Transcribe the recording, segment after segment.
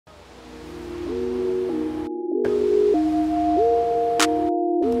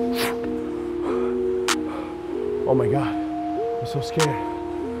Oh my God, I'm so scared.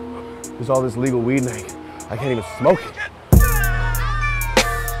 There's all this legal weed and I can't even smoke it.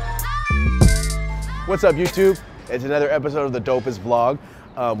 What's up, YouTube? It's another episode of the Dopest Vlog.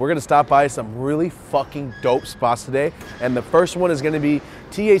 We're gonna stop by some really fucking dope spots today. And the first one is gonna be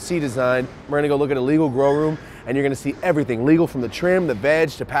THC Design. We're gonna go look at a legal grow room and you're gonna see everything legal, from the trim, the veg,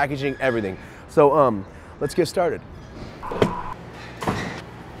 to packaging, everything. So let's get started.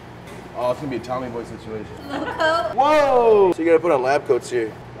 Oh, it's gonna be a Tommy Boy situation. Whoa! So you gotta put on lab coats here.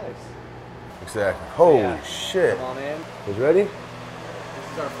 Nice. Exactly. Holy shit. Come on in. You ready? This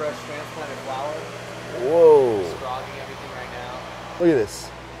is our fresh transplanted flower. Whoa. Just frogging everything right now. Look at this.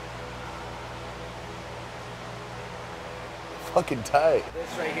 Fucking tight.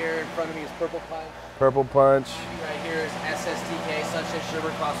 This right here in front of me is Purple Punch. Purple Punch. Right here is SSTK, Sunset Sugar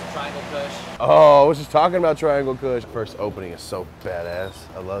Cross and Triangle Kush. Oh, I was just talking about Triangle Kush. First opening is so badass.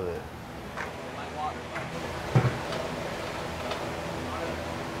 I love it.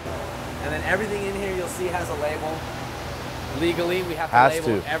 And then everything in here you'll see has a label. Legally, we have to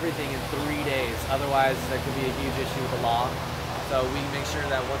label everything in 3 days. Otherwise, there could be a huge issue with the law. So we make sure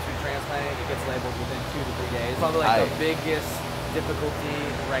that once we transplant it, it gets labeled within 2 to 3 days. Probably like the biggest difficulty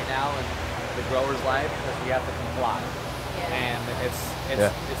right now in the grower's life is we have to comply. And it's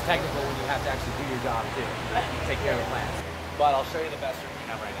technical when you have to actually do your job too. Take care of the plants. But I'll show you the best room we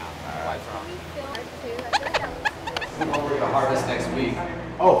have right now. Why it's wrong. We're going to harvest next week.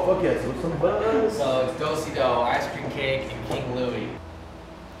 Oh, fuck yes. What's some buzz? So it's Do-Si-Do, ice cream cake, and King Louie.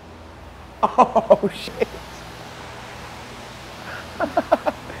 Oh, shit.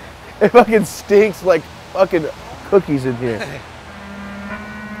 It fucking stinks like fucking cookies in here.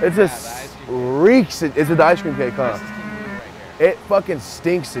 It just reeks. It's an ice cream cake, huh? This is King Louie right here. It fucking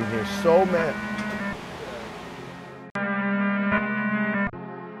stinks in here so mad.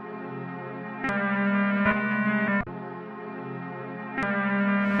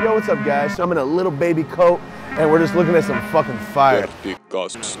 Yo, what's up, guys? So I'm in a little baby coat and we're just looking at some fucking fire.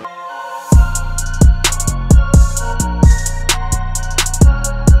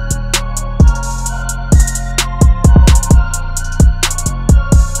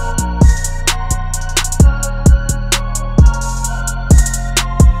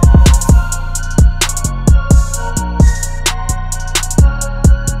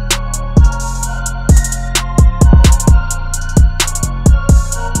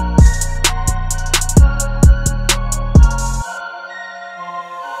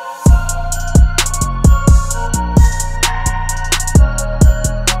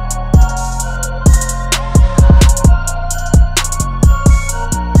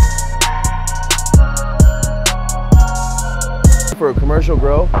 For a commercial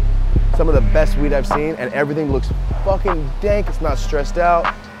grow, some of the best weed I've seen, and everything looks fucking dank. It's not stressed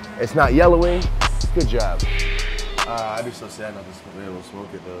out. It's not yellowing. Good job. I'd be so sad not to be able to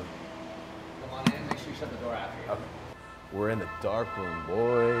smoke it though. Come on in, make sure you shut the door after you. Okay. We're in the dark room,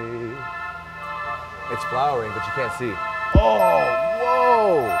 boy. It's flowering, but you can't see. Oh,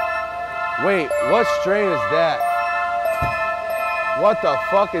 whoa. Wait, what strain is that? What the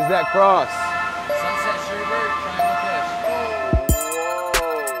fuck is that cross? Sunset Sugar, Triangle Kush.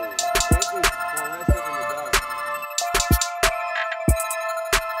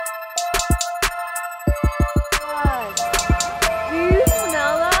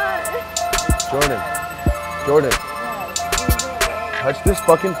 Jordan, touch this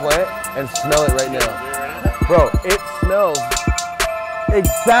fucking plant and smell it right now. Bro, it smells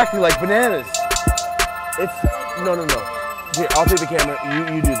exactly like bananas. It's, no. Here, I'll take the camera,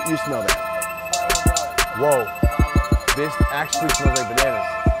 you smell that. Whoa, this actually smells like bananas.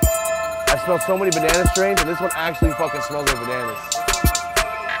 I've smelled so many banana strains and this one actually fucking smells like bananas.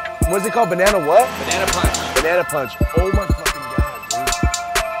 What's it called, banana what? Banana Punch. Banana Punch, oh my fucking God, dude.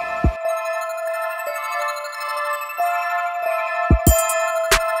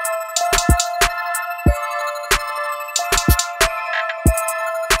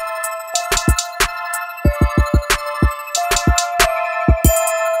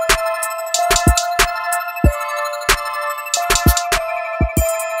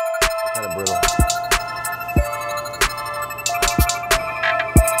 Kind of brittle.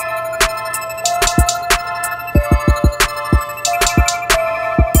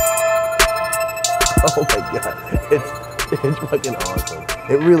 Oh my God, it's fucking awesome.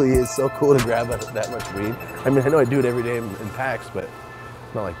 It really is so cool to grab that much weed. I mean, I know I do it every day in packs, but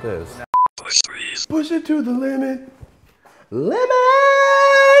not like this. Push it to the limit.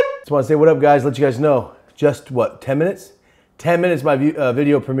 Just want to say what up, guys. Let you guys know. Just what, 10 minutes? 10 minutes my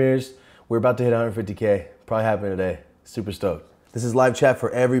video premieres. We're about to hit 150K. Probably happening today. Super stoked. This is live chat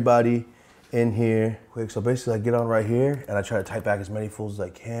for everybody. in here. Quick, so basically I get on right here and I try to type back as many fools as I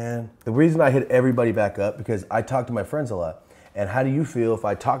can. The reason I hit everybody back up, because I talk to my friends a lot. And how do you feel if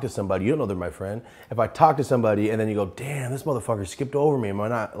I talk to somebody, you don't know they're my friend, if I talk to somebody and then you go, damn, this motherfucker skipped over me. Am I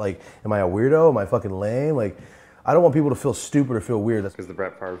not, like, am I a weirdo? Am I fucking lame? Like, I don't want people to feel stupid or feel weird. That's because the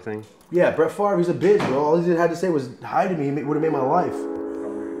Brett Favre thing? Yeah, Brett Favre, he's a bitch, bro. All he had to say was hi to me. He would have made my life.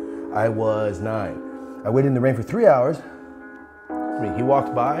 I was 9. I waited in the rain for 3 hours. He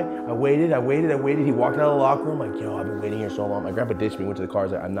walked by, I waited. He walked out of the locker room like, yo, I've been waiting here so long. My grandpa ditched me, went to the car,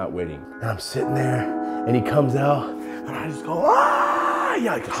 like, I'm not waiting. And I'm sitting there, and he comes out, and I just go, ah!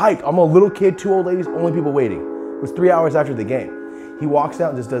 Yeah, like, hyped. I'm a little kid, 2 old ladies, only people waiting. It was 3 hours after the game. He walks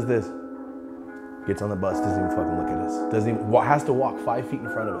out and just does this. Gets on the bus, doesn't even fucking look at us. Doesn't even, has to walk 5 feet in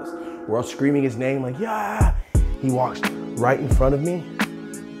front of us. We're all screaming his name like, yeah! He walks right in front of me,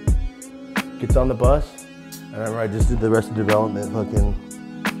 gets on the bus, and I remember I just did the rest of development fucking,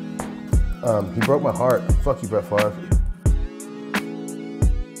 he broke my heart. Fuck you, Brett Favre.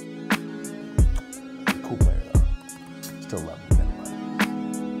 Cool player though. Still love him anyway.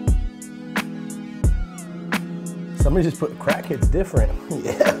 Somebody just put crackhead's different.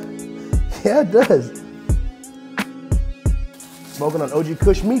 Yeah, it does. Smoking on OG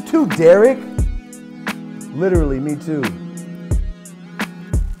Kush, me too, Derek. Literally, me too.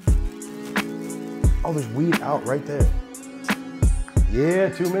 Oh, there's weed out right there. Yeah,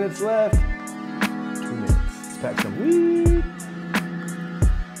 2 minutes left. 2 minutes. Let's pack some weed.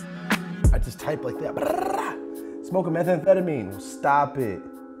 I just type like that. Smoking methamphetamine. Stop it.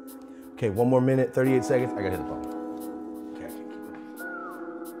 Okay, 1 more minute, 38 seconds. I gotta hit the phone. Okay, I can't keep it.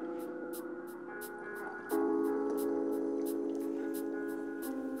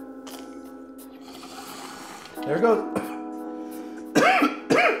 There it goes.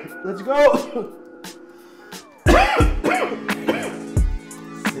 Let's go.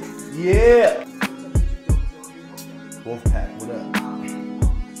 Yeah. Wolfpack, what up?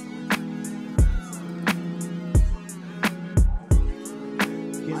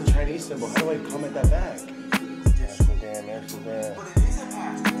 He's a Chinese symbol. How do I comment that back? Amsterdam.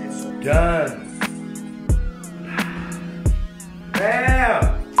 Done. Bam.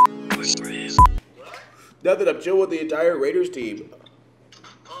 Nothing. I'm chill with the entire Raiders team.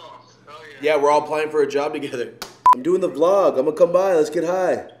 Yeah, we're all applying for a job together. I'm doing the vlog. I'm gonna come by. Let's get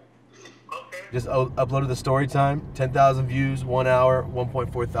high. Okay. Just uploaded the story time. 10,000 views, 1 hour,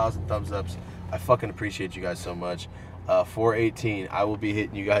 1.4 thousand thumbs ups. I fucking appreciate you guys so much. 418. I will be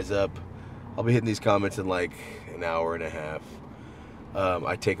hitting you guys up. I'll be hitting these comments in like an hour and a half.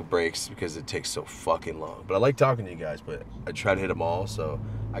 I take breaks because it takes so fucking long. But I like talking to you guys. But I try to hit them all, so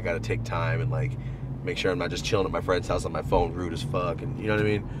I gotta take time and like make sure I'm not just chilling at my friend's house on my phone, rude as fuck, and you know what I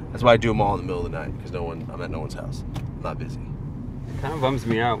mean? That's why I do them all in the middle of the night, because I'm at no one's house. I'm not busy. It kind of bums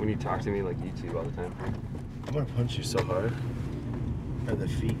me out when you talk to me like YouTube all the time. I'm gonna punch you so hard. At the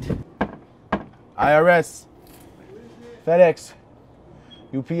feet. IRS. FedEx.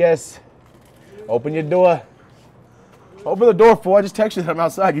 UPS. Open your door. Open the door, fool. I just texted him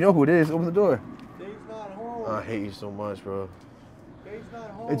outside. You know who it is. Open the door. Dave's not home. Oh, I hate you so much, bro. Dave's not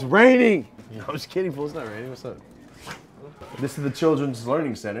home. It's raining. No, I'm just kidding, fool. It's not raining. What's up? This is the Children's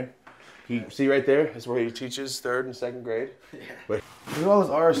Learning Center. See right there? That's where he teaches 3rd and 2nd grade. Yeah. But look at all this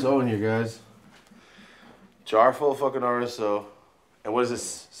RSO in here, guys. Jar full of fucking RSO. And what is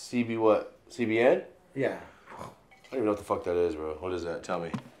this? CB what? CBN? Yeah. I don't even know what the fuck that is, bro. What is that? Tell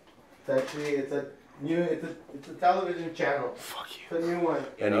me. It's actually, it's a television channel. Fuck you. It's a new one.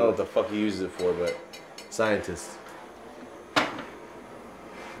 I know what the fuck he uses it for, but scientists.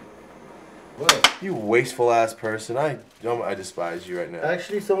 What? You wasteful ass person. I despise you right now.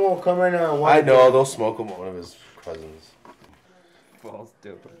 Actually, someone will come in and I know, they'll smoke him, one of his cousins. False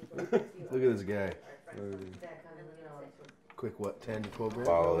dope. Look at this guy. Quick, what, 10 to 12 grams?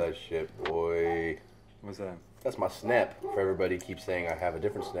 Follow that shit, boy. What's that? That's my snap. For everybody who keeps saying I have a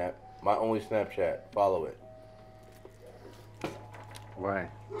different snap. My only Snapchat. Follow it. Why?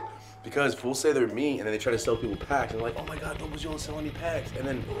 Because fools say they're me, and then they try to sell people packs, and they're like, oh my god, Dope As Yola selling me packs. And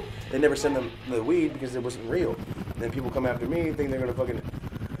then they never send them the weed because it wasn't real. And then people come after me, think they're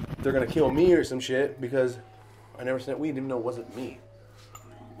gonna kill me or some shit because I never sent weed, even though it wasn't me.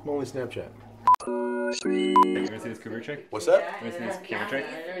 My only Snapchat. You wanna see this camera check? What's that? You wanna see this camera check?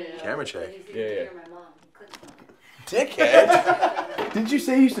 Camera check? Yeah. Dickhead! Didn't you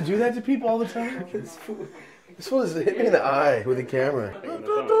say you used to do that to people all the time? This fool just hit me in the eye with the camera.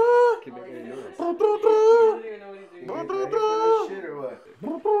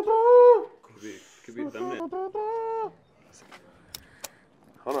 Could be a thumbnail.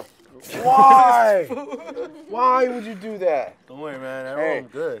 Hold on. Why? Why would you do that? Don't worry, man.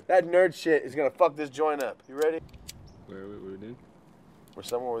 Everyone's good. That nerd shit is gonna fuck this joint up. You ready? Where are we doing? We're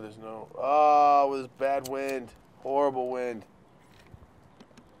somewhere where there's no. Oh, with this bad wind. Horrible wind.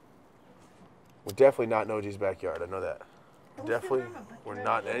 We're definitely not in OG's backyard. I know that. We're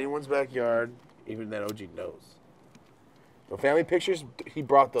not in anyone's backyard. Even that OG knows. No family pictures. He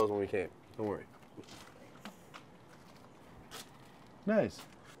brought those when we came. Don't worry. Nice.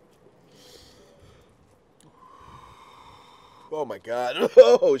 Oh my God.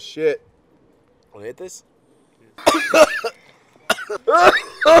 Oh shit. Wanna hit this?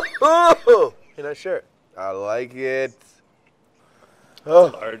 Hey, nice shirt. I like it. Oh.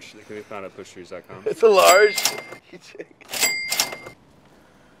 It's large. They can be found at pushtrees.com. It's a large.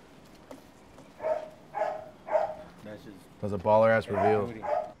 That was a baller ass reveal.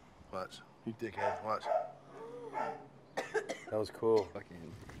 Watch. You dickhead. Watch. That was cool.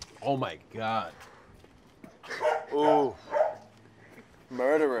 Oh my God. Ooh.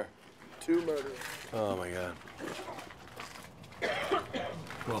 Murderer. 2 murderers. Oh my God.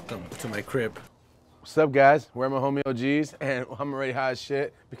 Welcome to my crib. What's up, guys? We're my homie OGs, and I'm already high as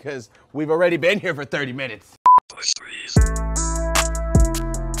shit because we've already been here for 30 minutes.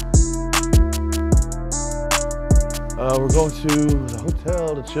 We're going to the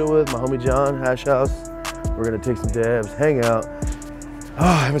hotel to chill with my homie John, Hash House. We're gonna take some dabs, hang out. Oh,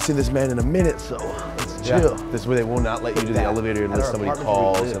 I haven't seen this man in a minute, so let's chill. This is where they will not let you do the elevator unless somebody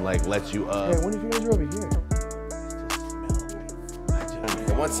calls and like lets you up. Hey, when did you guys are over here?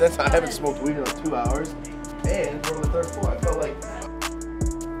 In one sense, I haven't smoked weed in like 2 hours, and we're on the 3rd floor. I felt like.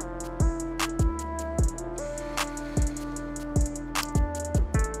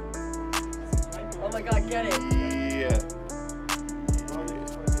 Oh my God, get it. Yeah.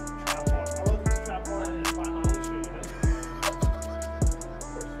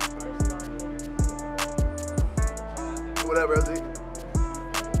 Whatever, LZ.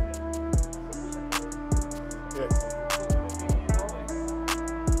 Yeah.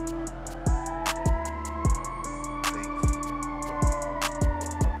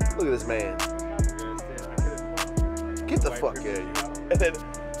 Look at this man. Get the fuck out of here. And then,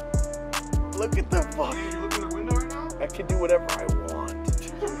 look at the fuck. You look in the window right now? I can do whatever I want.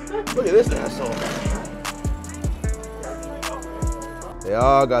 Look at this asshole. They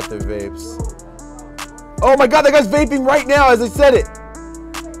all got their vapes. Oh my God, that guy's vaping right now as I said it.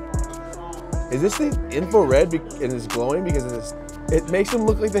 Is this the infrared and it's glowing because of this? It makes them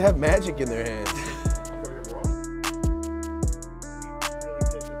look like they have magic in their hands.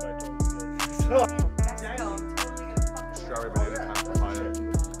 Strawberry banana papaya.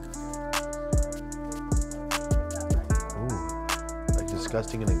 Ooh, like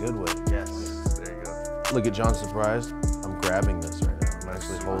disgusting in a good way. Yes. There you go. Look at John surprised. I'm grabbing this right now. I'm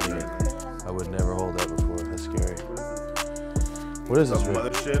actually holding it. I would never hold that before. That's scary. What is this?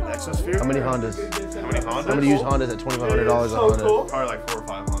 Mothership, Exosphere? How many Hondas? How many Hondas? Somebody use Hondas at $2,500 a Honda. Cool. Probably like 4 or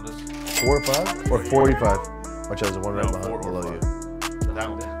 5 Hondas. 4 or 5? Or 45? Watch out, there's one right No, behind 4 or below 5. you. That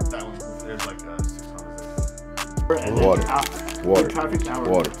one, there's like 6 Hondas. Water.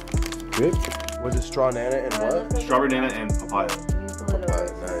 Water. Good. Was it straw nana and what? Strawberry banana and papaya.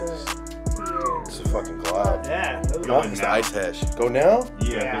 Papaya, nice. It's a fucking cloud. Yeah. Going It's the now. ice hash. Go now?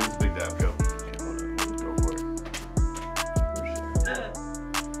 Yeah, there's a big dab. Go. Go for it.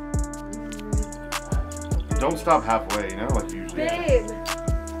 Don't stop halfway, you know, like you usually. Babe.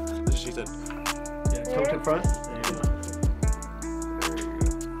 She said. Yeah, tilt in front.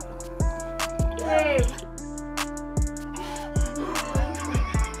 Babe.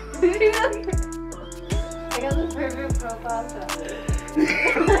 I got the perfect profile shot.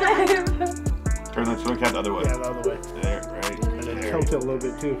 Turn the cat the other way. Yeah, the other way. There, right. And then tilt it a little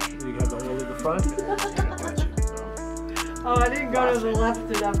bit too. You have the hole in the front. Oh, I didn't go to the left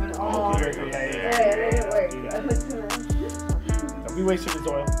enough at all. There you go. Yeah, it didn't work. I put too much. Don't be wasting his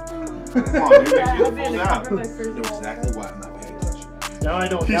oil. Come on, dude. Yeah, Make I'll sure be it in the pulls out. cover my first one. Exactly why I'm not paying attention. Now I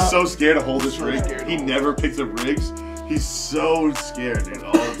don't. He's so scared to hold this rig. He never picks up rigs. He's so scared, dude,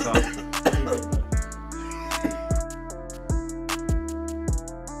 all the time.